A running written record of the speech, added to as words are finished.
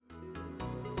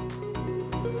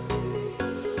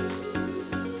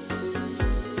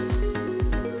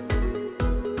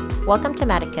Welcome to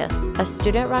Medicus, a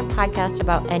student-run podcast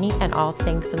about any and all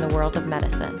things in the world of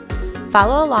medicine.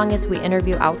 Follow along as we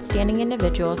interview outstanding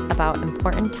individuals about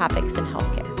important topics in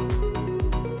healthcare.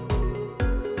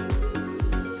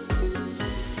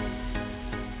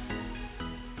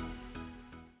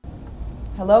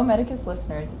 Hello, Medicus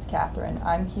listeners, it's Catherine.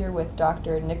 I'm here with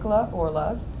Dr. Nicola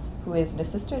Orlov, who is an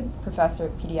assistant professor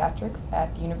of pediatrics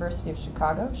at the University of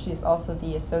Chicago. She's also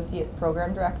the associate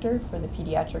program director for the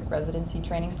Pediatric Residency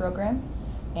Training Program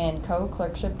and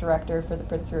co-clerkship director for the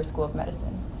Pritzker School of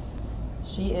Medicine.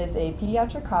 She is a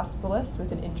pediatric hospitalist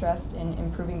with an interest in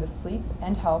improving the sleep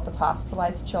and health of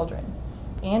hospitalized children.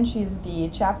 And she's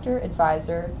the chapter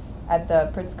advisor at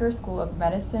the Pritzker School of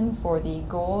Medicine for the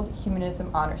Gold Humanism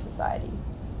Honor Society.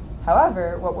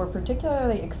 However, what we're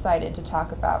particularly excited to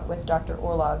talk about with Dr.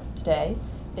 Orlov today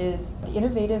is the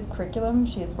innovative curriculum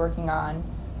she is working on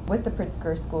with the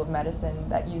Pritzker School of Medicine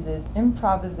that uses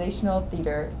improvisational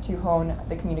theater to hone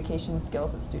the communication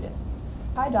skills of students.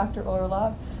 Hi, Dr.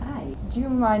 Orlov. Hi. Do you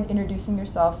mind introducing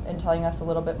yourself and telling us a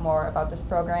little bit more about this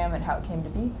program and how it came to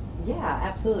be? Yeah,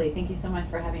 absolutely. Thank you so much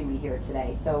for having me here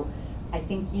today. So I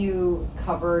think you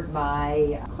covered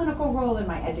my clinical role and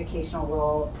my educational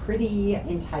role pretty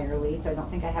entirely, so I don't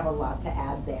think I have a lot to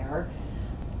add there.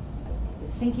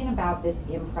 Thinking about this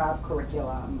improv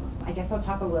curriculum, I guess I'll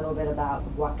talk a little bit about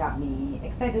what got me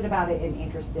excited about it and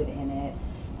interested in it,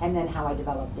 and then how I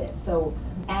developed it. So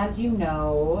as you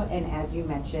know, and as you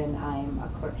mentioned, I'm a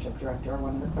clerkship director,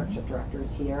 one of the clerkship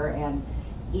directors here, and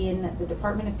in the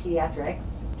Department of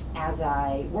Pediatrics, as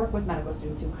I work with medical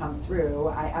students who come through,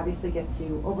 I obviously get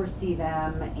to oversee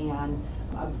them and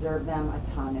observe them a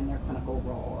ton in their clinical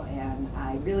role. And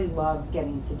I really love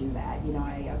getting to do that. You know,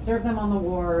 I observe them on the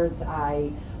wards.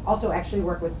 I also actually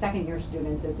work with second year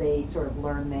students as they sort of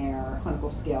learn their clinical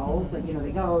skills. You know,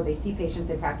 they go, they see patients,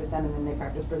 they practice them, and then they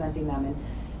practice presenting them. And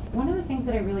one of the things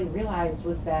that I really realized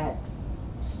was that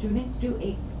students do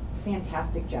a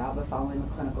fantastic job of following the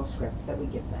clinical script that we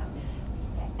give them.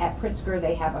 At Pritzker,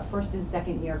 they have a first and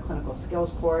second year clinical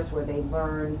skills course where they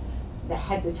learn the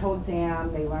head to toe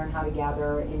exam, they learn how to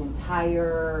gather an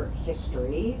entire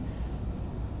history,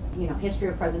 you know, history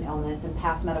of present illness and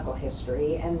past medical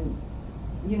history. And,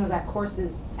 you know, that course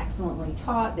is excellently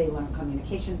taught. They learn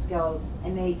communication skills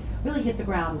and they really hit the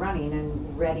ground running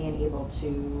and ready and able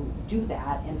to do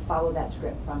that and follow that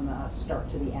script from the start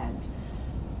to the end.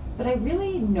 But I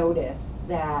really noticed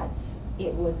that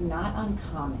it was not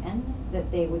uncommon that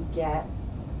they would get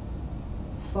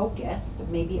focused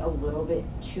maybe a little bit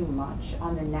too much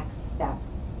on the next step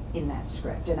in that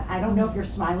script. And I don't know if you're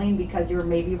smiling because you're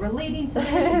maybe relating to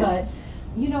this, but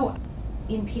you know,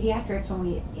 in pediatrics, when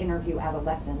we interview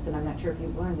adolescents, and I'm not sure if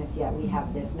you've learned this yet, we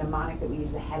have this mnemonic that we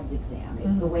use, the HEADS exam.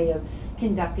 It's the way of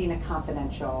conducting a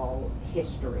confidential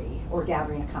history or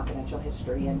gathering a confidential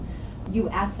history. And you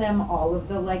ask them all of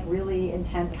the like really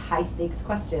intense high stakes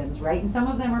questions, right? And some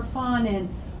of them are fun and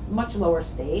much lower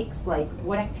stakes, like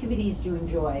what activities do you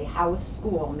enjoy? How is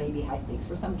school? Maybe high stakes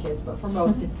for some kids, but for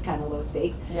most it's kind of low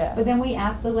stakes. Yeah. But then we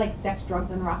ask the like sex,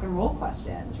 drugs, and rock and roll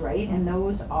questions, right? And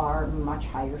those are much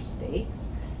higher stakes.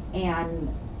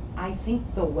 And I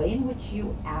think the way in which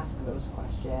you ask those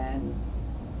questions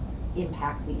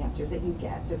impacts the answers that you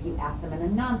get. So if you ask them in a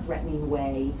non-threatening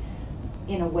way,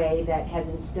 in a way that has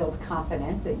instilled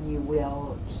confidence that you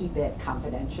will keep it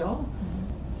confidential,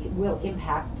 it will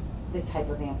impact the type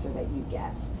of answer that you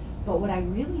get. But what I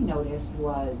really noticed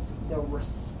was the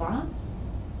response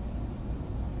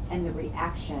and the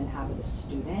reaction out of the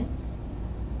student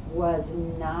was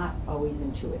not always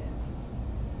intuitive.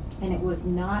 And it was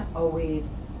not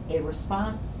always a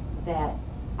response that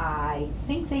I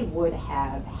think they would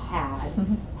have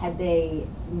had they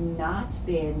not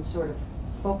been sort of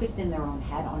focused in their own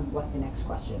head on what the next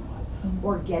question was,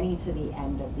 or getting to the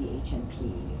end of the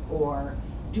H&P, or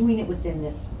doing it within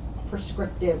this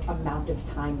prescriptive amount of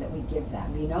time that we give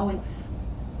them, you know. And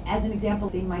as an example,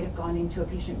 they might have gone into a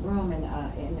patient room and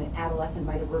an adolescent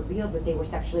might have revealed that they were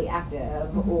sexually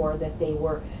active or that they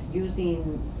were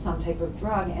using some type of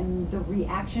drug, and the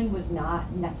reaction was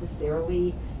not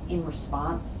necessarily in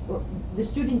response, or the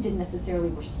student didn't necessarily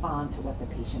respond to what the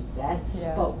patient said,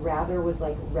 but rather was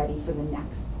like ready for the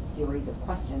next series of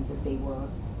questions that they were,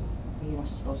 you know,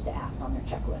 supposed to ask on their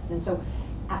checklist. And so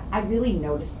I really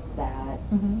noticed that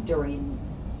during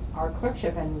our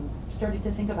clerkship and started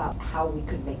to think about how we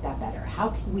could make that better. How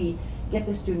could we get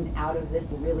the student out of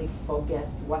this really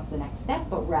focused, what's the next step,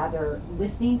 but rather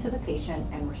listening to the patient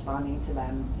and responding to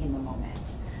them in the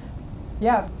moment.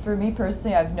 Yeah, for me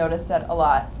personally, I've noticed that a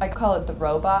lot. I call it the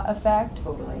robot effect.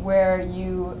 Totally. Where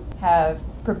you have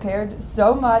prepared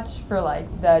so much for like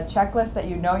the checklist that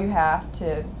you know you have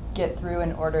to get through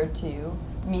in order to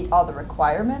meet all the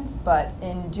requirements, but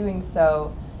in doing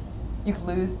so, you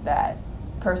lose that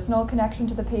personal connection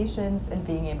to the patients and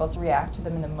being able to react to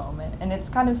them in the moment. And it's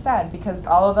kind of sad because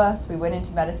all of us, we went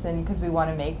into medicine because we want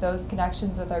to make those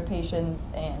connections with our patients,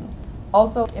 and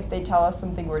also if they tell us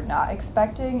something we're not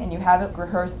expecting and you haven't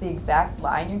rehearsed the exact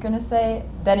line you're going to say,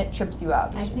 then it trips you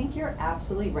up. I think you're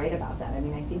absolutely right about that. I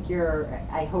mean,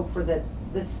 I hope for the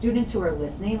students who are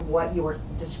listening, what you're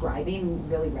describing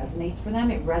really resonates for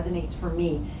them. It resonates for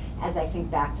me as I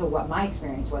think back to what my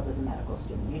experience was as a medical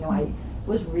student. You know, I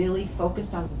was really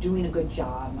focused on doing a good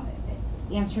job,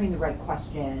 answering the right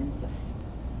questions,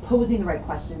 posing the right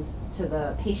questions to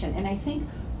the patient. And I think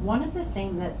one of the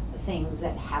things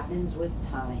that happens with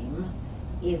time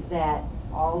is that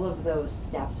all of those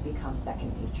steps become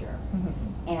second nature.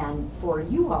 Mm-hmm. And for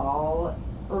you all,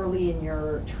 early in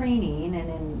your training and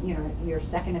in your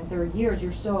second and third years,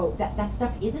 you're so that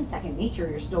stuff isn't second nature.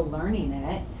 You're still learning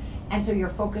it, and so you're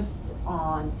focused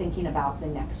on thinking about the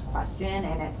next question.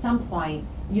 And at some point,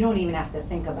 you don't even have to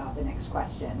think about the next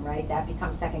question, right? That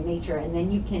becomes second nature, and then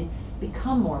you can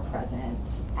become more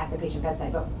present at the patient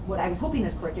bedside. But what I was hoping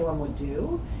this curriculum would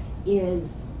do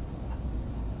is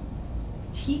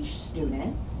teach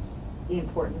students the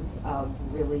importance of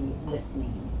really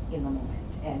listening in the moment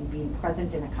and being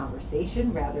present in a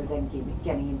conversation rather than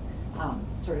getting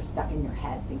sort of stuck in your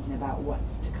head thinking about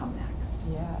what's to come next.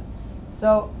 Yeah.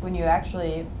 So when you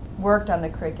actually worked on the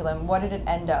curriculum, what did it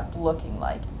end up looking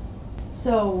like?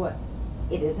 So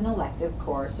it is an elective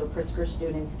course, so Pritzker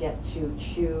students get to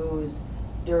choose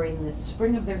during the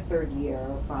spring of their third year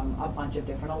from a bunch of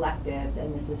different electives,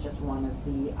 and this is just one of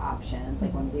the options,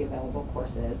 like one of the available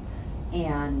courses.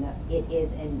 And it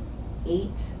is an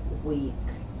 8-week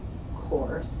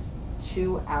course,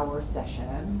 2-hour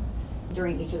sessions.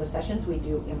 During each of those sessions, we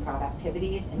do improv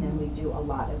activities, and then we do a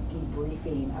lot of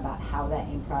debriefing about how that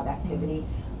improv activity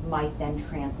might then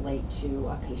translate to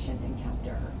a patient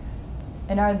encounter.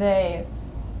 And are they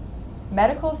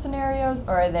medical scenarios,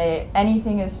 or are they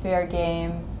anything is fair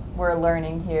game, we're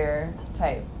learning here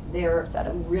type? They're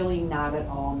setup? Really not at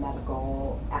all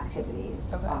medical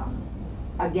activities. Okay.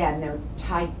 Again, they're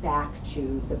tied back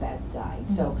to the bedside.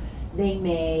 Mm-hmm. So they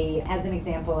may, as an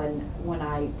example, and when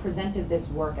I presented this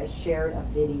work, I shared a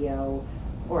video,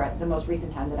 or at the most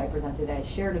recent time that I presented, I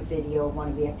shared a video of one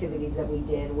of the activities that we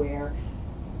did where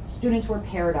students were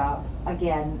paired up,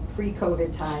 again,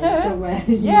 pre-COVID times, so when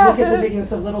you look at the video,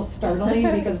 it's a little startling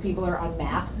because people are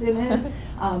unmasked in it,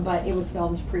 but it was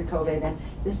filmed pre-COVID, and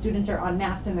the students are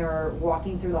unmasked and they're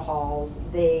walking through the halls.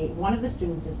 One of the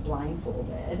students is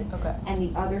blindfolded, okay, and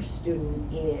the other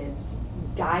student is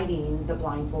guiding the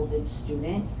blindfolded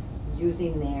student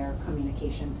using their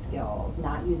communication skills,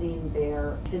 not using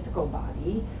their physical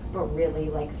body, but really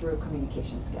like through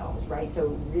communication skills, right? So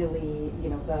really,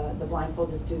 the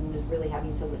blindfolded student is really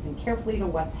having to listen carefully to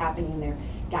what's happening. They're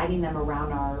guiding them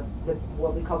around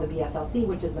what we call the BSLC,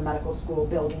 which is the medical school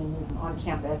building on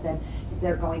campus, and as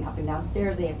they're going up and down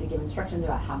stairs, they have to give instructions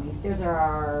about how many stairs there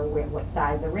are, what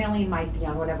side the railing might be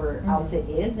on, whatever else it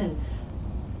is, and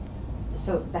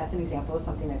so that's an example of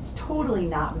something that's totally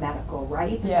not medical,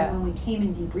 right? But then when we came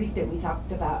and debriefed it, we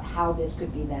talked about how this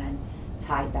could be then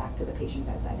tied back to the patient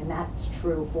bedside. And that's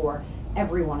true for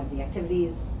every one of the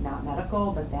activities, not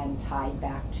medical, but then tied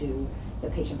back to the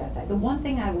patient bedside. The one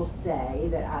thing I will say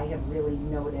that I have really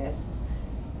noticed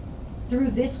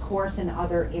through this course and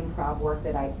other improv work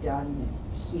that I've done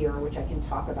here, which I can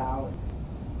talk about,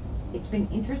 it's been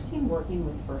interesting working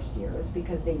with first years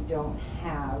because they don't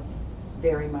have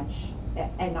very much.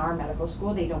 In our medical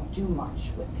school, they don't do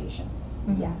much with patients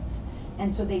yet.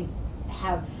 And so they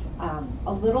have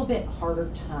a little bit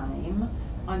harder time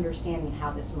understanding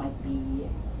how this might be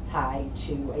tied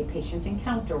to a patient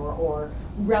encounter or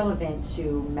relevant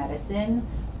to medicine.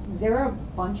 There are a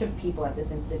bunch of people at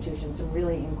this institution, some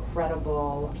really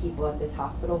incredible people at this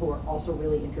hospital who are also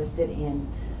really interested in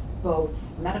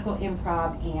both medical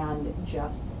improv and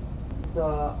just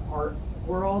the art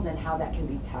world and how that can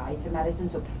be tied to medicine.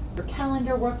 So Dr.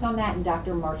 Callender works on that, and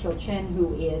Dr. Marshall Chin,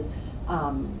 who is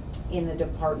in the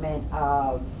Department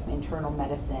of Internal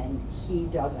Medicine, he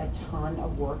does a ton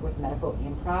of work with medical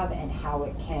improv and how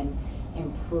it can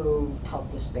improve health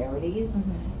disparities.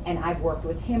 And I've worked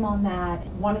with him on that.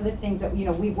 One of the things that,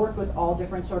 we've worked with all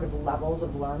different sort of levels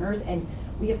of learners, and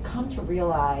we have come to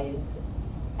realize,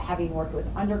 having worked with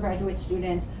undergraduate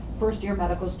students, first-year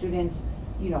medical students,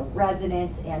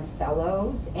 residents and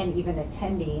fellows, and even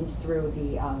attendings through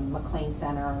the McLean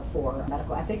Center for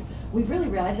Medical Ethics, we've really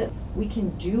realized that we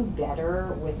can do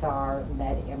better with our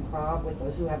med improv with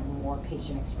those who have more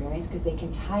patient experience because they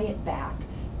can tie it back.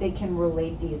 They can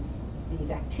relate these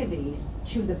these activities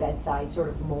to the bedside sort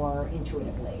of more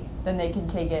intuitively. Then they can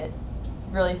take it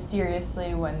really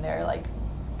seriously when they're like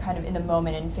kind of in the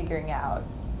moment and figuring out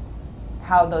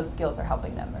how those skills are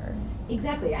helping them. Or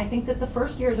Exactly. I think that the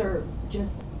first years are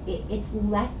just, it's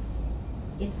less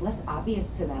obvious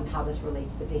to them how this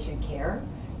relates to patient care.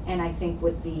 And I think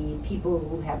with the people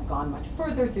who have gone much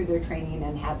further through their training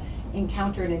and have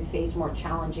encountered and faced more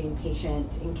challenging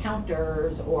patient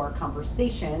encounters or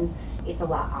conversations, it's a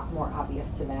lot more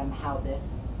obvious to them how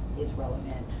this is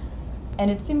relevant. And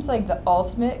it seems like the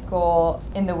ultimate goal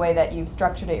in the way that you've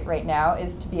structured it right now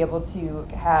is to be able to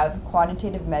have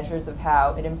quantitative measures of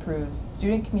how it improves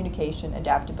student communication,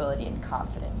 adaptability, and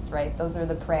confidence, right? Those are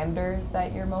the parameters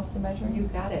that you're mostly measuring? You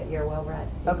got it. You're well read.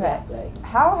 Okay. Exactly.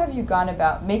 How have you gone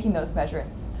about making those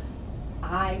measurements?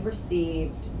 I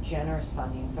received generous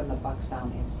funding from the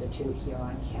Bucksbaum Institute here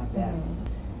on campus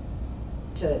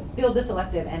to build this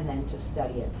elective and then to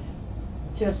study it.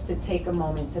 Just to take a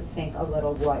moment to think a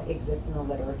little what exists in the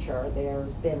literature.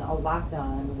 There's been a lot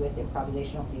done with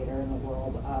improvisational theater in the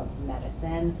world of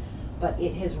medicine, but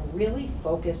it has really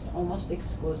focused almost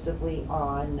exclusively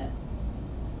on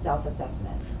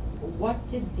self-assessment. What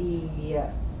did the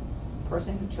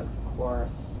person who took the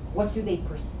course, what do they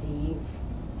perceive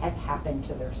has happened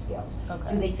to their skills?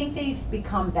 Okay. Do they think they've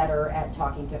become better at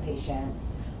talking to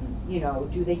patients?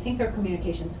 Do they think their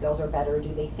communication skills are better?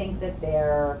 Do they think that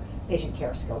their patient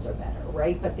care skills are better,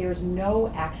 right? But there's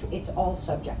no actual, it's all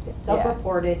subjective.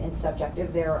 Self-reported and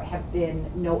subjective. There have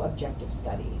been no objective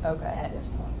studies at this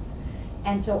point.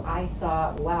 And so I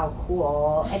thought, wow,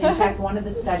 cool. And in fact, one of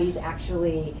the studies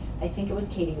actually, I think it was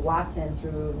Katie Watson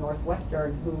through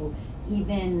Northwestern, who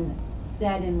even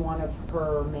said in one of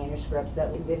her manuscripts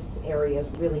that this area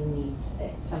really needs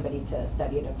somebody to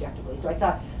study it objectively. So I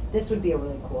thought this would be a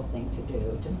really cool thing to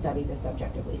do, to study this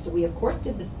objectively. So we of course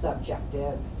did the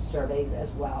subjective surveys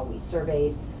as well. We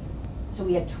surveyed, so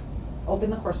we had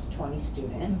opened the course to 20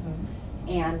 students,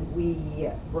 and we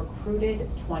recruited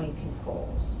 20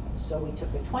 controls. So we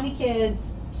took the 20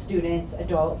 kids, students,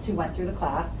 adults who went through the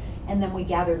class, and then we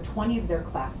gathered 20 of their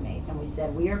classmates, and we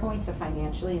said, we are going to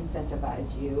financially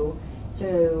incentivize you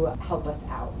to help us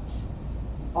out.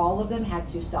 All of them had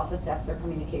to self-assess their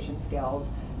communication skills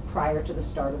prior to the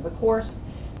start of the course.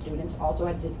 Students also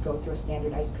had to go through a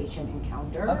standardized patient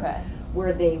encounter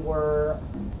where they were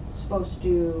supposed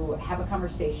to have a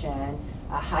conversation,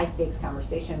 a high-stakes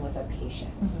conversation with a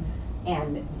patient.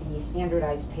 And the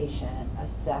standardized patient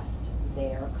assessed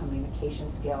their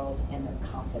communication skills and their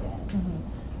confidence.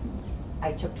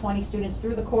 I took 20 students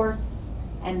through the course,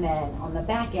 and then on the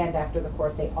back end after the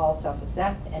course, they all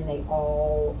self-assessed, and they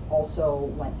all also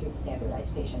went through the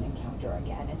standardized patient encounter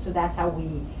again. And so that's how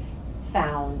we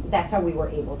were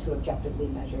able to objectively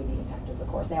measure the impact of the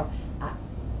course. Now,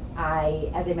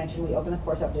 as I mentioned, we opened the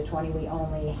course up to 20. We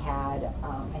only had,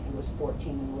 I think it was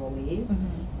 14 enrollees.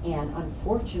 And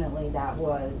unfortunately, that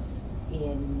was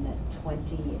in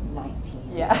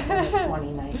 2019. Yeah.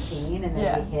 2019, and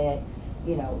then we hit,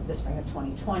 the spring of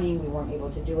 2020. We weren't able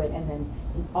to do it, and then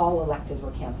all electives were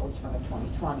canceled spring of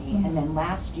 2020. And then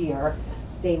last year,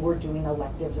 they were doing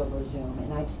electives over Zoom.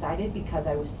 And I decided, because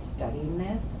I was studying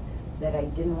this, that I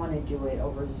didn't want to do it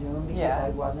over Zoom because I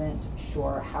wasn't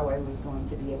sure how I was going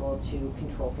to be able to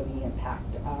control for the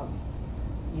impact of,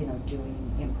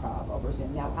 doing improv over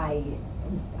Zoom. Now,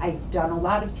 I've done a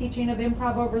lot of teaching of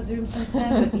improv over Zoom since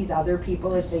then with these other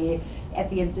people at the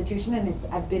institution, and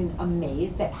I've been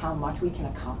amazed at how much we can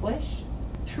accomplish.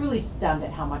 Truly stunned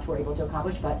at how much we're able to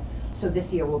accomplish. But so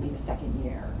this year will be the second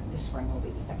year. This spring will be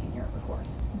the second year of the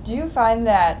course. Do you find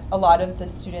that a lot of the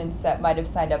students that might have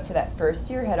signed up for that first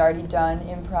year had already done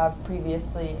improv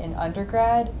previously in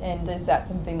undergrad? And is that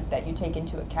something that you take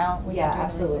into account when you're doing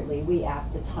absolutely. the research? We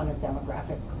asked a ton of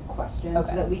demographic questions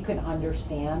so that we could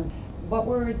understand what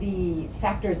were the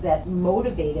factors that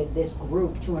motivated this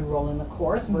group to enroll in the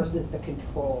course versus the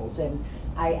controls. And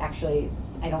I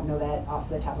don't know that off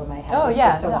the top of my head. I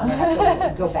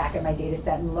have to go back at my data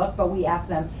set and look, but we asked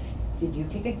them, did you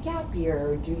take a gap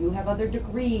year? Do you have other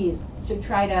degrees? To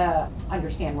try to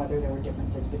understand whether there were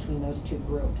differences between those two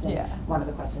groups. And one of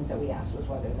the questions that we asked was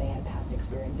whether they had past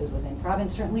experiences with improv.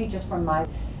 And certainly just from my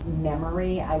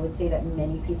memory, I would say that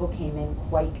many people came in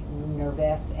quite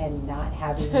nervous and not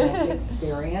having much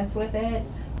experience with it.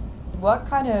 What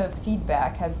kind of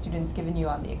feedback have students given you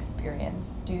on the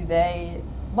experience? Do they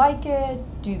like it?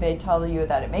 Do they tell you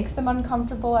that it makes them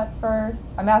uncomfortable at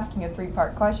first? I'm asking a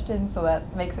 3-part question, so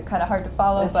that makes it kind of hard to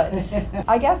follow, but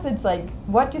I guess it's like,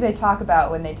 what do they talk about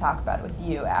when they talk about it with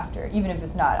you after, even if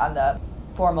it's not on the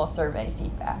formal survey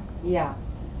feedback? Yeah.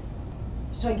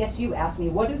 So I guess you asked me,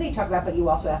 what do they talk about, but you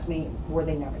also asked me, were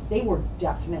they nervous? They were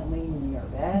definitely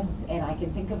nervous, and I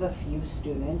can think of a few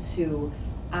students who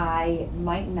I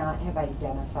might not have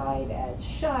identified as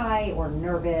shy or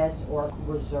nervous or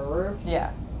reserved,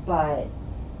 Yeah. but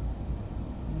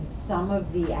some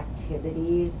of the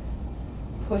activities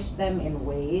pushed them in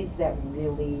ways that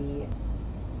really,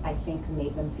 I think,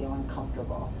 made them feel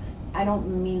uncomfortable. I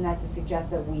don't mean that to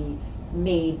suggest that we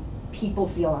made people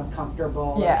feel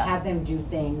uncomfortable or had them do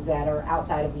things that are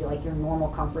outside of your normal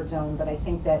comfort zone, but I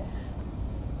think that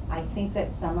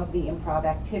some of the improv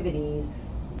activities,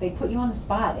 they put you on the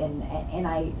spot, and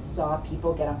I saw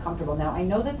people get uncomfortable. Now, I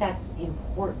know that that's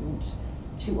important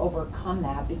to overcome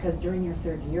that, because during your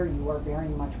third year you are very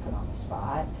much put on the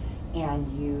spot, and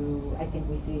I think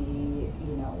we see,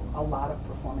 a lot of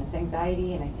performance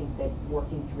anxiety, and I think that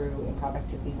working through improv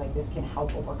activities like this can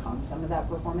help overcome some of that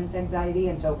performance anxiety.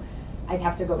 And so I'd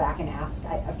have to go back and ask,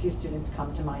 a few students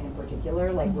come to mind in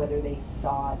particular, whether they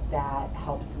thought that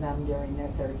helped them during their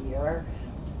third year.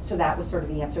 So that was sort of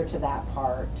the answer to that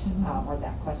part, or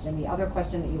that question. The other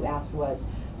question that you asked was,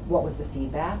 what was the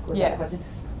feedback? Was that the question?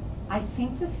 I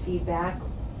think the feedback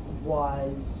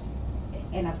was,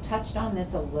 and I've touched on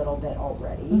this a little bit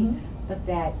already, but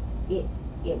that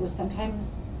it was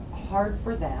sometimes hard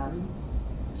for them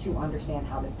to understand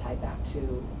how this tied back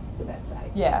to the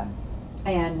bedside. Yeah.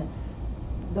 And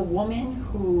the woman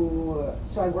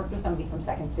so I worked with somebody from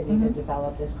Second City to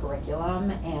develop this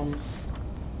curriculum, and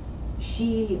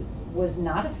she was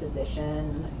not a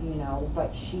physician,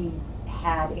 but she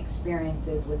had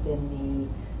experiences within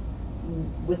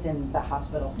the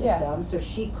hospital system, so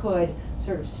she could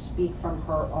sort of speak from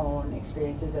her own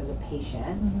experiences as a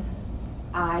patient.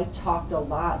 I talked a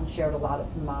lot and shared a lot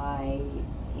of my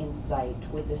insight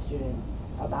with the students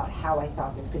about how I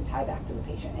thought this could tie back to the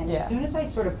patient. And as soon as I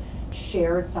sort of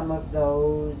shared some of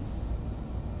those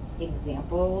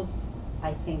examples,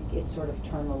 I think it sort of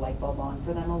turned the light bulb on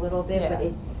for them a little bit, but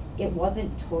it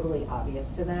wasn't totally obvious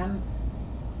to them.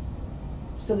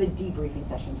 So the debriefing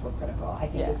sessions were critical, I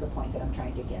think is the point that I'm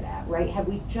trying to get at, right? Had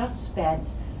we just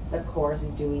spent the course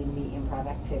doing the improv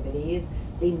activities,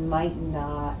 they might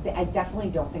not, I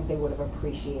definitely don't think they would have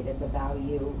appreciated the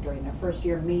value during their first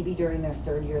year. Maybe during their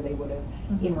third year they would have,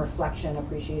 in reflection,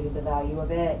 appreciated the value of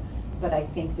it. But I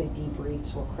think the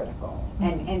debriefs were critical.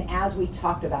 And as we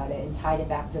talked about it and tied it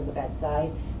back to the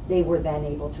bedside, they were then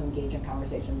able to engage in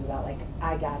conversations about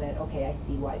I got it, okay, I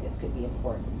see why this could be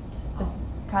important. It's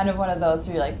kind of one of those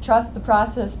where you're trust the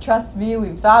process, trust me,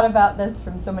 we've thought about this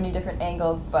from so many different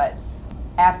angles, but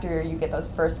after you get those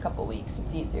first couple weeks,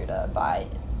 it's easier to buy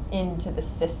into the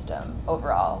system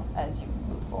overall as you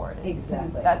move forward.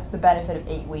 Exactly. That's the benefit of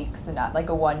 8 weeks and not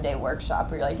a one-day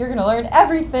workshop where you're going to learn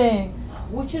everything.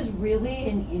 Which is really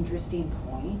an interesting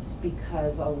point,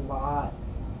 because a lot,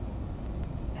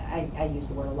 I use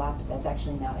the word a lot, but that's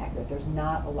actually not accurate. There's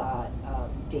not a lot of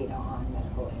data on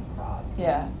medical improv.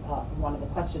 Yeah. And, one of the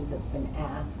questions that's been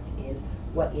asked is,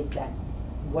 what is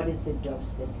the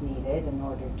dose that's needed in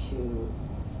order to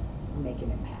make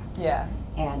an impact? Yeah.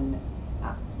 And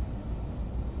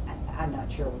I'm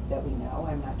not sure that we know.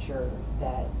 I'm not sure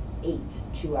that 8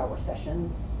 2-hour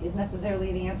sessions is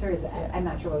necessarily the answer. I'm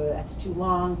not sure whether that's too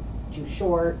long, too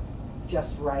short,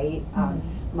 just right.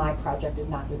 My project is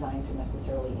not designed to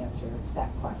necessarily answer that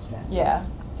question. Yeah.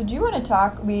 So do you want to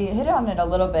talk, we hit on it a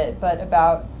little bit, but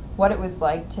about what it was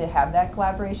like to have that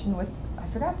collaboration with, I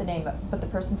forgot the name, but the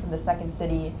person from the Second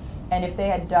City, and if they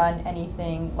had done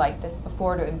anything like this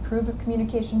before to improve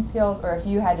communication skills, or if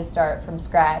you had to start from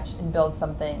scratch and build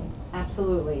something.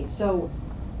 Absolutely. So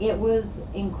it was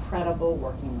incredible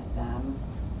working with them.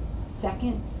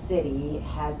 Second City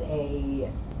has a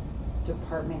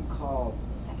department called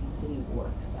Second City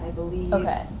Works, I believe.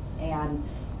 Okay. And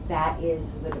that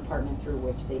is the department through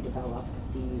which they develop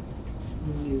these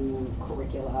new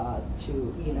curricula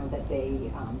that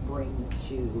they bring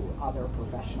to other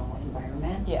professional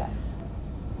environments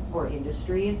or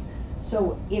industries.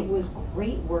 So it was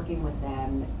great working with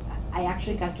them. I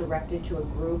actually got directed to a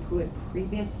group who had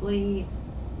previously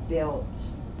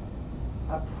built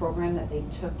a program that they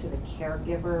took to the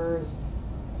caregivers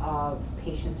of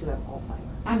patients who have Alzheimer's.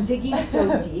 I'm digging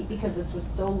so deep because this was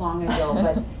so long ago,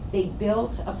 but they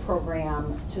built a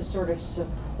program to sort of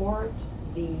support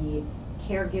the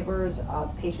caregivers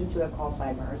of patients who have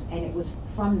Alzheimer's, and it was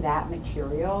from that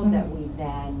material that we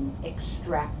then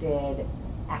extracted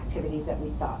activities that we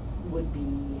thought would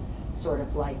be sort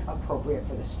of appropriate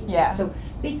for the students. Yeah. So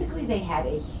basically they had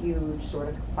a huge sort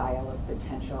of file of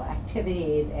potential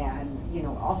activities and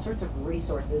all sorts of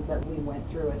resources that we went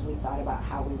through as we thought about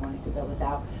how we wanted to build this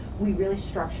out. We really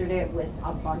structured it with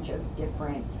a bunch of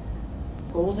different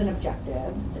goals and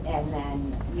objectives, and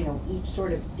then, you know, each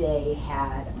sort of day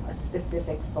had a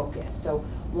specific focus. So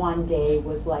one day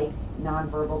was like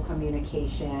nonverbal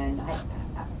communication. I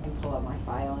can pull up my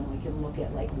file and we can look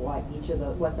at like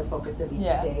what the focus of each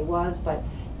day was. But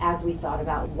as we thought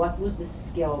about what was the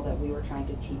skill that we were trying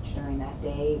to teach during that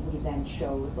day, we then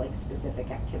chose like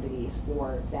specific activities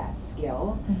for that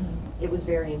skill. Mm-hmm. It was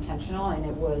very intentional, and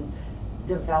it was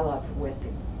developed with,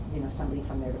 you know, somebody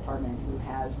from their department who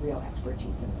has real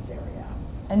expertise in this area.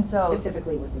 And so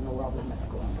specifically within the world of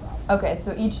medical improv. Okay,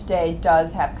 so each day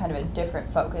does have kind of a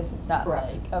different focus. It's not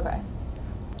Correct. like, okay.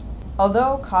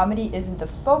 Although comedy isn't the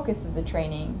focus of the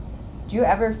training, do you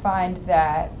ever find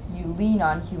that you lean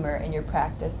on humor in your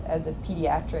practice as a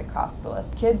pediatric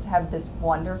hospitalist? Kids have this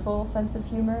wonderful sense of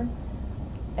humor,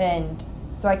 and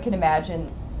so I can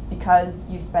imagine, because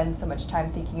you spend so much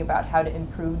time thinking about how to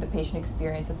improve the patient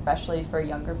experience, especially for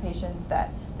younger patients,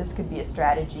 that this could be a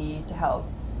strategy to help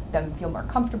them feel more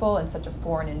comfortable in such a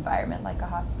foreign environment like a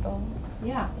hospital.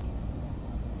 Yeah.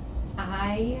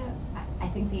 I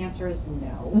think the answer is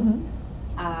no. Mm-hmm.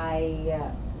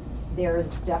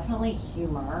 There's definitely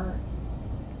humor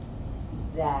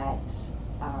that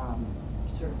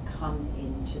sort of comes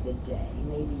into the day,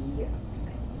 maybe,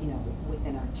 you know,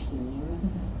 within our team,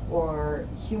 mm-hmm. or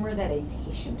humor that a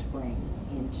patient brings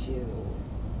into,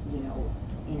 you know,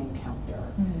 an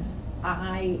encounter. Mm-hmm.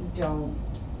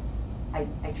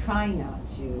 I try not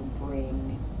to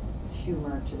bring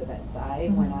humor to the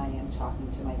bedside mm-hmm. when I am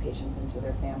talking to my patients and to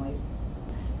their families,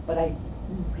 but I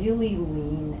really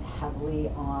lean heavily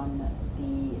on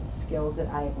the skills that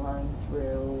I've learned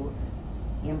through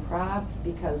improv,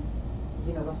 because,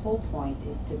 you know, the whole point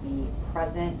is to be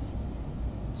present,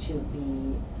 to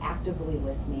be actively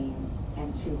listening,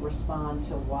 and to respond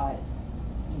to what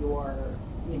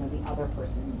the other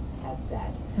person has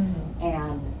said. Mm-hmm.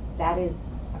 And that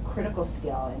is a critical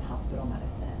skill in hospital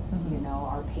medicine. Mm-hmm. You know,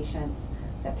 our patients,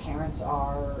 the parents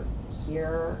are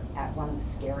here at one of the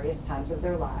scariest times of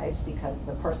their lives because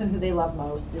the person who they love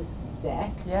most is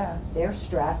sick. Yeah. They're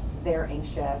stressed, they're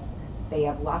anxious, they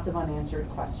have lots of unanswered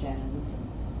questions.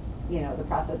 You know, the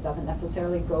process doesn't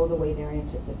necessarily go the way they're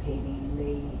anticipating.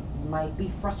 They might be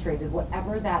frustrated.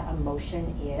 Whatever that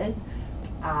emotion is,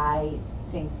 I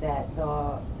think that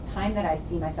the time that I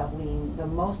see myself lean the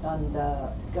most on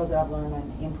the skills that I've learned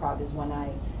on improv is when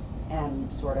I am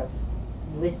sort of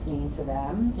listening to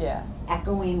them,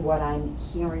 echoing what I'm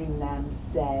hearing them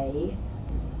say,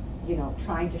 you know,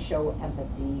 trying to show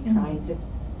empathy, mm-hmm. trying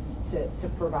to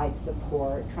provide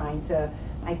support, trying to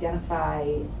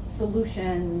identify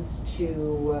solutions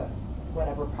to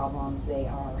whatever problems they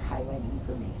are highlighting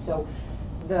for me. So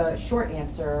the short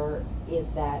answer is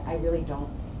that I really don't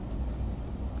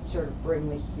sort of bring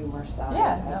the humor side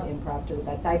of improv to the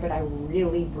bedside, but I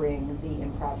really bring the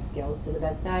improv skills to the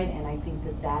bedside, and I think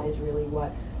that that is really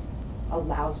what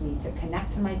allows me to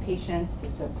connect to my patients, to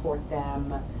support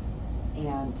them,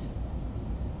 and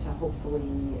to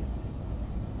hopefully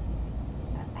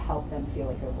help them feel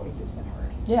like their voice has been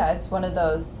heard. Yeah, it's one of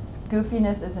those,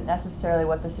 goofiness isn't necessarily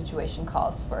what the situation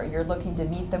calls for. You're looking to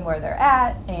meet them where they're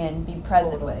at and be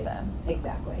present with them.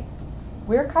 Exactly.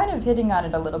 We're kind of hitting on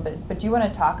it a little bit, but do you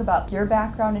want to talk about your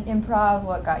background in improv,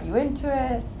 what got you into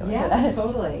it? Yeah,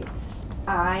 totally.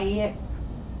 I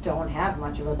don't have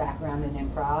much of a background in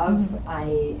improv. Mm-hmm.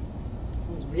 I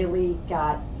really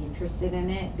got interested in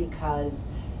it because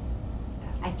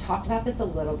I talked about this a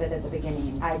little bit at the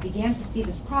beginning. I began to see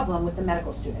this problem with the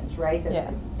medical students, right?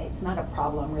 That it's not a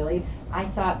problem, really. I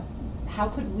thought, how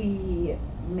could we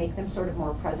make them sort of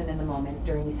more present in the moment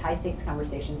during these high-stakes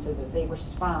conversations so that they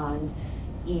respond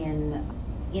in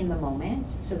the moment,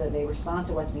 so that they respond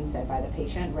to what's being said by the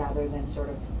patient rather than sort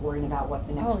of worrying about what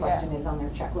the next question is on their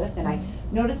checklist. And I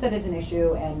noticed that as an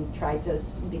issue and tried to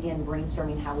begin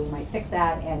brainstorming how we might fix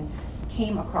that, and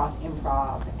came across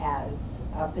improv as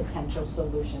a potential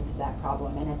solution to that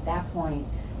problem. And at that point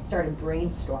started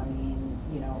brainstorming,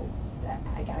 you know,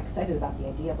 I got excited about the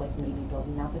idea of like maybe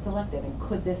building out this elective, and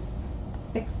could this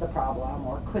fix the problem,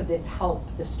 or could this help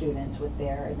the students with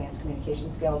their advanced communication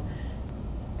skills?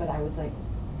 But I was like,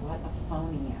 what a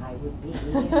phony I would be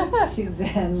to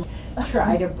then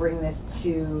try to bring this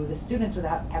to the students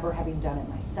without ever having done it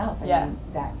myself. I mean,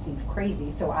 that seems crazy.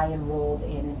 So I enrolled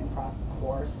in an improv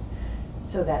course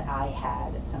so that I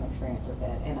had some experience with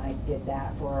it. And I did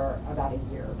that for about a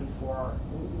year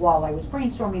while I was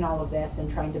brainstorming all of this and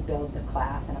trying to build the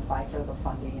class and apply for the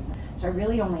funding. So I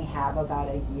really only have about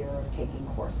a year of taking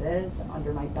courses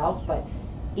under my belt, but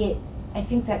I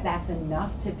think that that's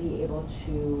enough to be able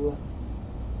to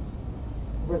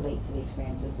relate to the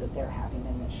experiences that they're having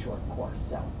in this short course.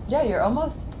 So yeah, you're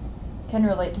almost can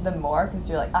relate to them more because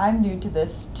you're like, I'm new to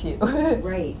this too.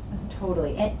 Right,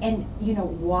 totally. And you know,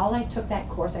 while I took that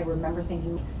course, I remember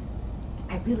thinking,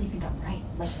 I really think I'm right.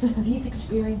 Like, these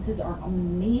experiences are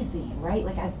amazing, right?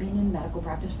 Like, I've been in medical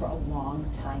practice for a long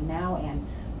time now, and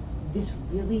this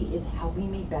really is helping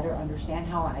me better understand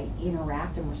how I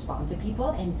interact and respond to people.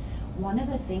 And one of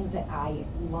the things that I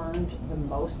learned the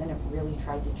most and have really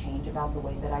tried to change about the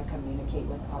way that I communicate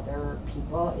with other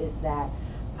people is that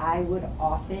I would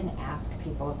often ask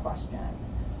people a question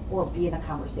or be in a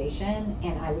conversation,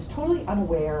 and I was totally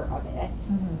unaware of it.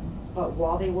 Mm-hmm. But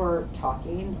while they were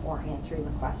talking or answering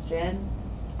the question,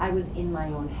 I was in my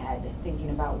own head thinking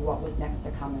about what was next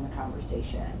to come in the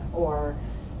conversation, or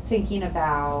thinking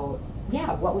about,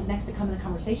 what was next to come in the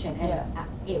conversation. And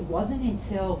it wasn't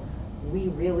until we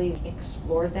really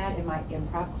explored that in my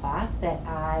improv class that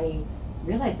I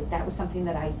realized that that was something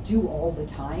that I do all the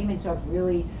time. And so I've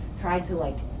really tried to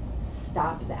like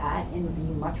stop that and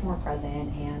be much more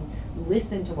present and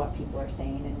listen to what people are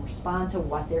saying and respond to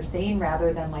what they're saying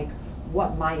rather than like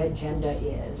what my agenda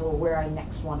is or where I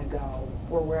next want to go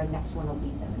or where I next want to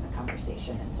lead them in the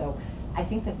conversation. And so I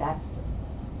think that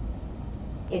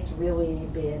it's really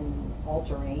been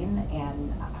altering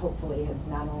and hopefully has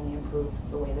not only improved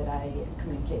the way that I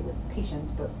communicate with patients,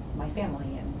 but my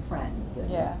family and friends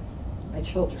and my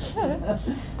children.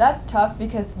 That's tough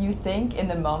because you think in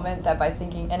the moment that by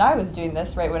thinking, and I was doing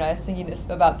this right when I was thinking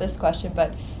about this question,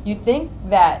 but you think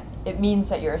that it means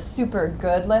that you're a super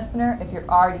good listener if you're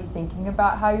already thinking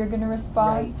about how you're going to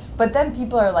respond. Right. But then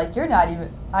people are like,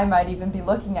 I might even be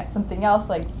looking at something else,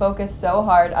 like focus so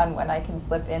hard on when I can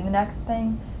slip in the next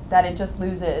thing that it just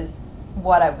loses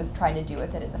what I was trying to do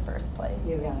with it in the first place.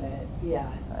 You got it,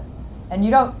 yeah. And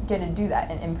you don't get to do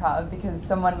that in improv because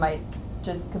someone might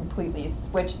just completely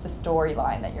switch the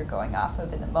storyline that you're going off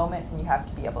of in the moment, and you have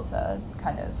to be able to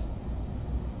kind of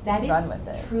run with it.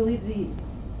 That is truly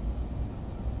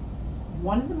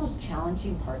one of the most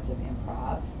challenging parts of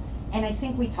improv. And I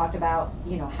think we talked about,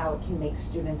 how it can make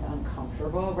students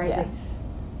uncomfortable, right? Yeah. Like,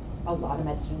 a lot of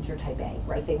med students are type A,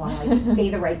 right? They want to like say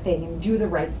the right thing and do the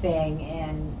right thing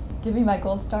and give me my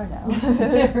gold star now.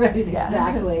 Right,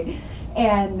 exactly.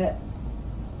 And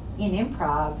in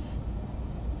improv,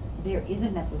 there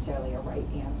isn't necessarily a right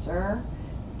answer.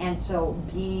 And so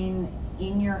being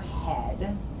in your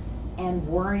head and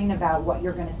worrying about what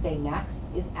you're going to say next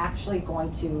is actually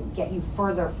going to get you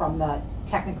further from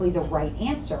technically the right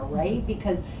answer, right?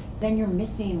 Because then you're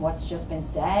missing what's just been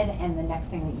said, and the next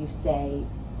thing that you say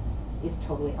is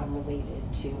totally unrelated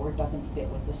to or doesn't fit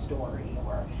with the story.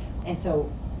 And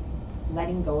so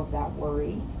letting go of that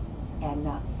worry and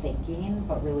not thinking,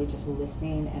 but really just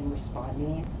listening and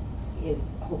responding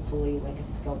is hopefully like a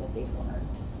skill that they've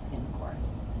learned in the course.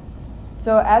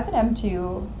 So as an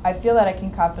M2, I feel that I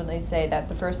can confidently say that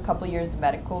the first couple years of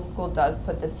medical school does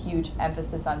put this huge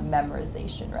emphasis on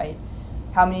memorization, right?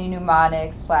 How many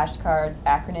mnemonics, flashcards,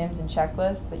 acronyms, and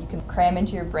checklists that you can cram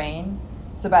into your brain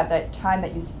so by the time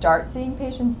that you start seeing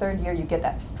patients third year, you get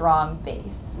that strong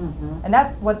base. Mm-hmm. And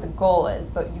that's what the goal is,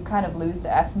 but you kind of lose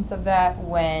the essence of that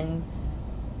when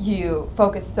you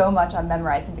focus so much on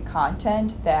memorizing the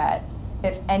content that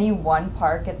if any one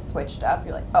part gets switched up,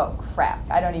 you're like, oh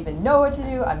crap, I don't even know what to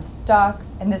do, I'm stuck.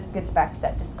 And this gets back to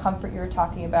that discomfort you were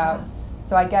talking about. Yeah.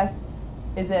 So I guess,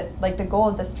 is it like the goal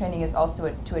of this training is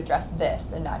also to address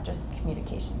this and not just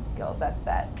communication skills? That's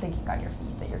that thinking on your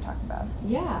feet that you're talking about.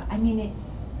 Yeah, I mean,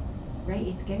 it's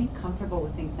getting comfortable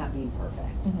with things not being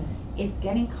perfect. Mm-hmm. It's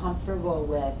getting comfortable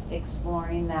with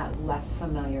exploring that less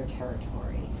familiar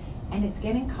territory. And it's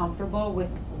getting comfortable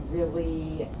with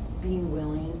really being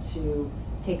willing to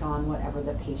take on whatever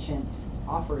the patient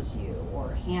offers you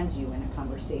or hands you in a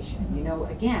conversation.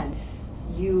 Mm-hmm. Again,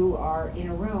 you are in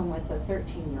a room with a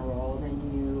 13-year-old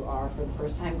and you are for the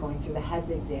first time going through the HEDS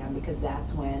exam, because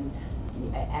that's when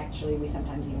actually we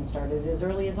sometimes even started as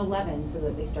early as 11 so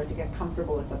that they start to get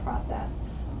comfortable with the process.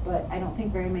 But I don't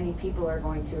think very many people are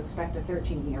going to expect a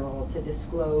 13-year-old to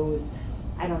disclose,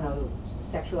 I don't know,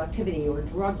 sexual activity or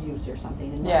drug use or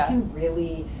something. And that can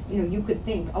really, you could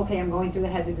think, okay, I'm going through the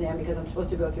HEDS exam because I'm supposed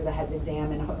to go through the HEDS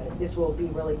exam and this will be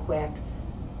really quick.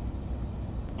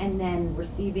 And then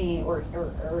receiving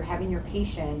or having your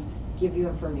patient give you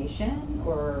information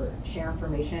or share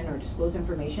information or disclose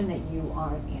information that you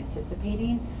aren't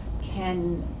anticipating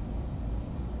can,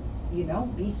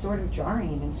 be sort of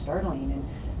jarring and startling. And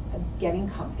getting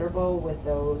comfortable with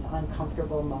those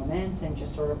uncomfortable moments and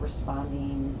just sort of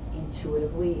responding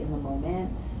intuitively in the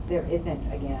moment. There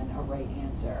isn't, again, a right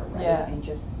answer, right? Yeah. And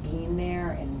just being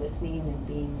there and listening and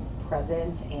being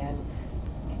present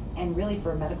and really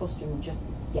for a medical student, just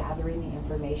gathering the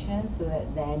information so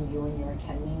that then you and your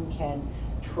attending can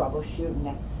troubleshoot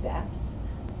next steps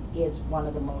is one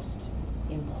of the most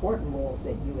important roles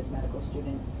that you as medical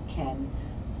students can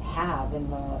have in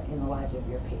the lives of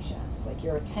your patients. Like,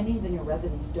 your attendings and your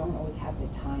residents don't always have the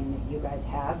time that you guys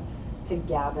have to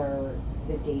gather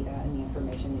the data and the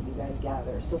information that you guys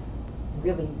gather. So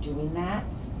really doing that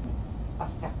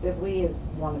effectively is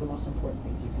one of the most important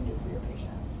things you can do for your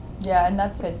patients. Yeah, and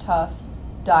that's a tough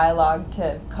dialogue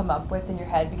to come up with in your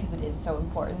head because it is so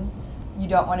important. You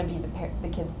don't want to be the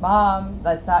kid's mom.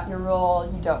 That's not your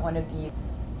role. You don't want to be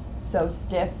so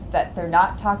stiff that they're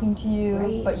not talking to you,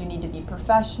 right. But you need to be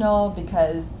professional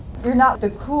because you're not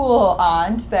the cool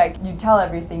aunt that you tell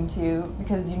everything to,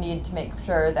 because you need to make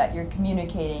sure that you're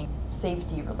communicating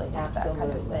safety related Absolutely. to that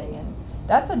kind of thing. And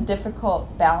that's a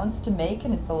difficult balance to make,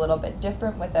 and it's a little bit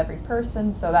different with every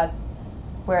person, so that's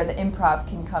where the improv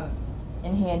can come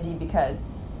in handy, because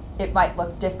it might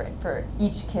look different for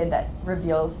each kid that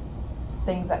reveals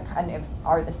things that kind of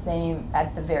are the same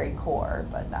at the very core,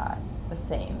 but not the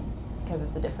same because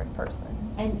it's a different person.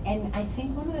 And I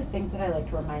think one of the things that I like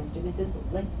to remind students is,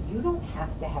 like, you don't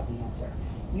have to have the answer.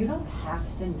 You don't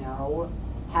have to know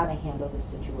how to handle the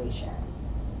situation.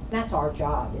 That's our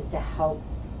job, is to help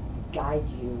guide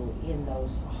you in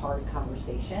those hard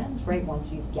conversations, right? Once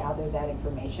you've gathered that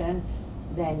information,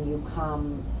 then you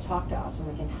come talk to us and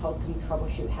we can help you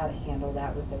troubleshoot how to handle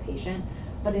that with the patient.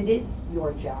 But it is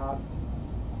your job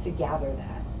to gather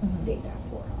that data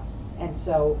for us. And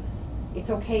so it's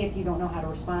okay if you don't know how to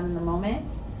respond in the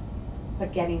moment,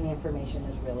 but getting the information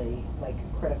is really, like,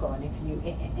 critical.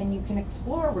 And you can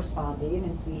explore responding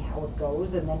and see how it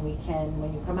goes, and then we can,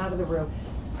 when you come out of the room,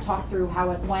 talk through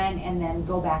how it went, and then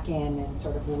go back in and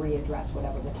sort of readdress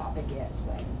whatever the topic is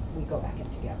when we go back in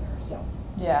together. So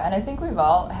yeah, and I think we've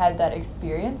all had that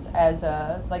experience as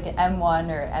an M1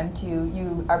 or M2.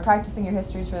 You are practicing your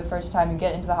histories for the first time, you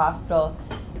get into the hospital,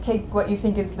 take what you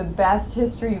think is the best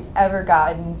history you've ever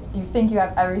gotten, you think you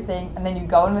have everything, and then you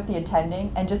go in with the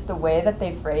attending, and just the way that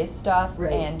they phrase stuff,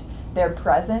 right. And their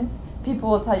presence, people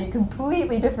will tell you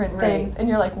completely different Right. things, and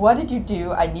you're like, what did you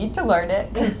do? I need to learn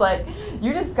it, because like,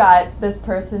 you just got this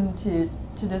person to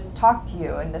just talk to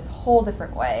you in this whole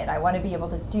different way, and I want to be able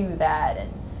to do that,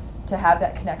 and to have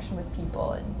that connection with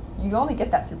people, and you only get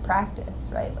that through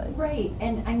practice, right? Like, right.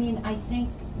 And I mean, I think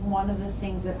one of the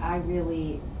things that I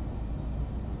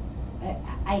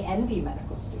envy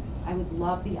medical students. I would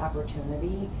love the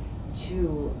opportunity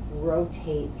to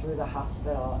rotate through the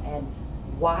hospital and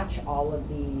watch all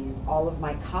of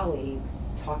my colleagues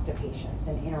talk to patients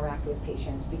and interact with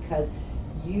patients, because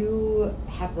you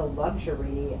have the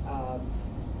luxury of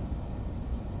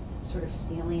sort of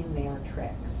stealing their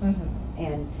tricks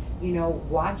and, you know,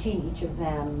 watching each of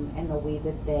them and the way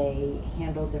that they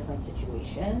handle different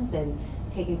situations, and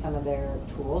taking some of their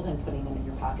tools and putting them in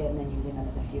your pocket and then using them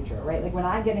in the future, right? Like, when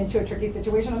I get into a tricky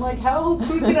situation, I'm like, help,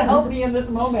 who's going to help me in this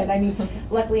moment? I mean,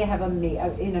 luckily I have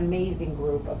an amazing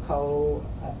group of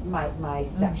my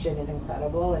section is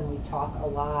incredible, and we talk a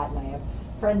lot, and I have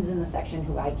friends in the section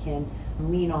who I can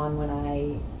lean on when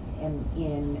I am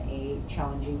in a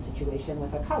challenging situation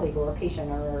with a colleague or a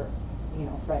patient or, you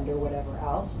know, friend or whatever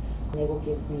else. They will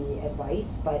give me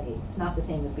advice, but it's not the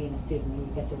same as being a student when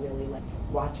you get to really, like,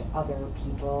 watch other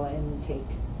people and take,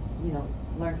 you know,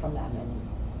 learn from them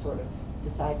and sort of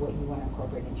decide what you want to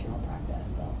incorporate into your own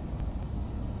practice.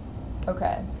 So.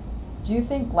 Okay. Do you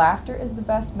think laughter is the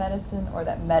best medicine, or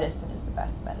that medicine is the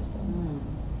best medicine?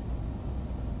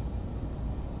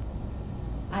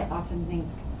 I often think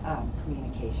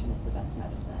communication is the best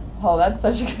medicine. Oh, that's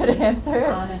such a good answer.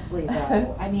 Honestly,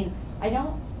 though, I mean, I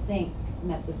don't think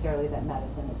necessarily that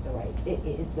medicine is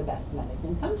it is the best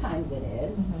medicine. Sometimes it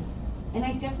is. And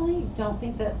I definitely don't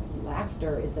think that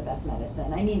laughter is the best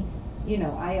medicine. I mean, you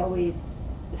know, I always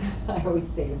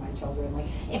say to my children, like,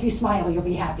 if you smile, you'll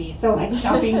be happy. So, like,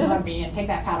 stop being grumpy and take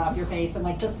that pat off your face and,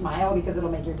 like, just smile, because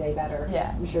it'll make your day better.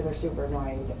 Yeah. I'm sure they're super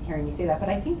annoyed hearing me say that. But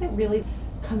I think that really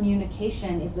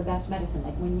communication is the best medicine.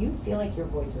 Like, when you feel like your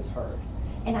voice is heard.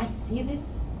 And I see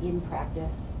this in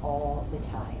practice all the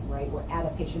time, right? We're at a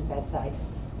patient bedside.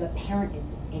 The parent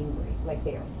is angry. Like,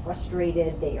 they are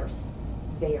frustrated. They are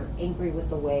angry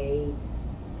with the way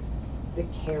the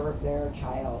care of their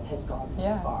child has gone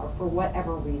this far, for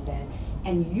whatever reason.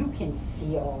 And you can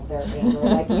feel their anger.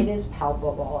 Like, it is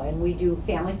palpable. And we do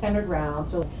family-centered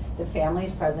rounds. So the family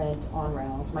is present on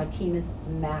rounds. My team is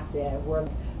massive. We're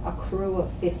a crew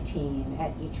of 15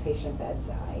 at each patient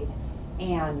bedside.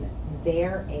 And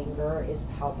their anger is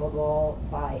palpable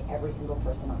by every single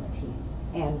person on the team.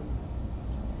 And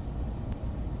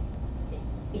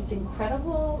it's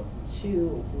incredible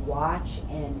to watch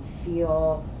and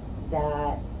feel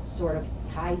that sort of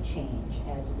tide change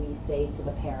as we say to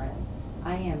the parent,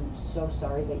 I am so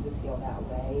sorry that you feel that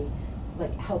way.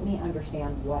 Like, help me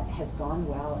understand what has gone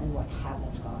well and what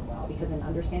hasn't gone well. Because in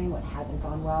understanding what hasn't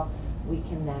gone well, we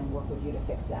can then work with you to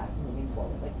fix that moving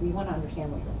forward. Like, we want to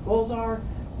understand what your goals are.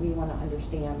 We want to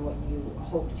understand what you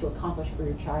hope to accomplish for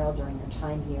your child during your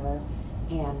time here.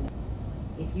 And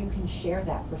if you can share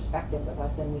that perspective with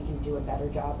us, then we can do a better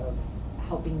job of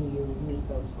helping you meet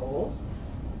those goals.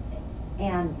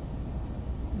 And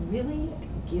really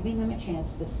giving them a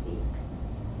chance to speak.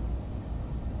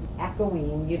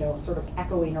 Sort of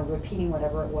echoing or repeating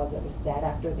whatever it was that was said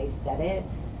after they've said it,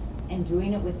 and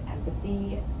doing it with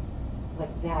empathy,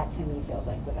 like that to me feels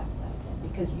like the best medicine,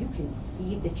 because you can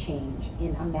see the change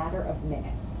in a matter of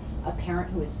minutes. A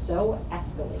parent who is so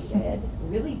escalated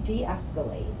really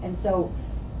de-escalate.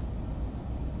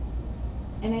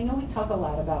 And I know we've talked a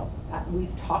lot about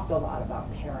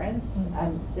parents.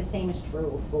 Mm-hmm. The same is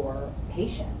true for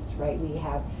patients, right? We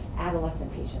have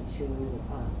adolescent patients who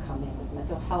come in with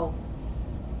mental health,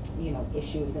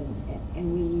 issues,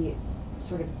 and we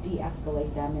sort of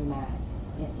de-escalate them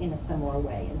in a similar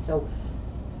way. And so,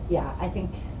 yeah, I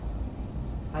think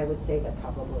I would say that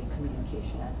probably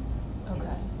communication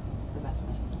is the best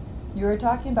medicine. You were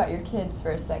talking about your kids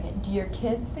for a second. Do your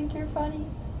kids think you're funny?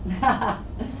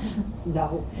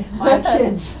 No, my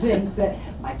kids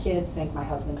think my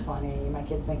husband's funny. My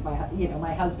kids think my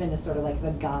husband is sort of like the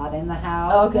god in the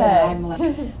house. Okay. And I'm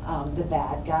like the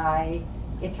bad guy.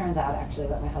 It turns out actually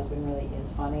that my husband really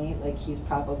is funny. Like, he's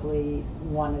probably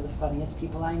one of the funniest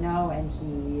people I know,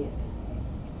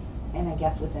 and I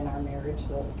guess within our marriage,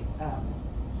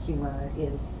 humor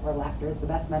or laughter is the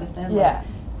best medicine. Yeah.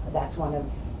 Like, that's one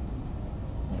of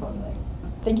totally.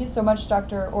 Thank you so much,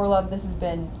 Dr. Orlov. This has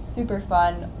been super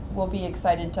fun. We'll be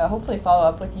excited to hopefully follow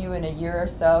up with you in a year or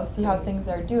so, see how things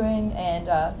are doing, and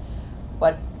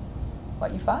what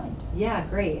you find. Yeah,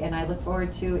 great. And I look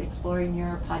forward to exploring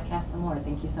your podcast some more.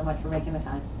 Thank you so much for making the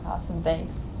time. Awesome.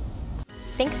 Thanks.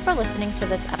 Thanks for listening to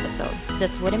this episode.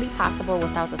 This wouldn't be possible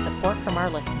without the support from our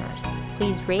listeners.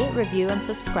 Please rate, review, and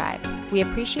subscribe. We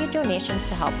appreciate donations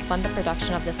to help fund the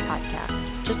production of this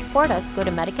podcast. To support us, go to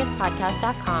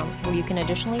medicuspodcast.com, where you can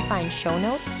additionally find show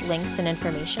notes, links, and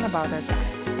information about our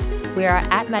guests. We are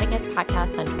at Medicus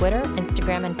Podcast on Twitter,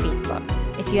 Instagram, and Facebook.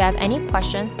 If you have any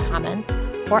questions, comments,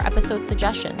 or episode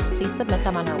suggestions, please submit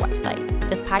them on our website.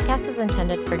 This podcast is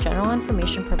intended for general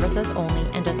information purposes only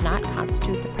and does not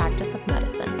constitute the practice of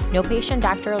medicine. No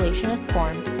patient-doctor relation is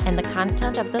formed, and the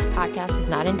content of this podcast is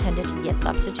not intended to be a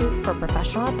substitute for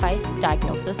professional advice,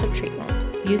 diagnosis, or treatment.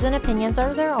 Views and opinions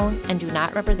are their own and do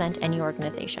not represent any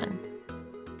organization.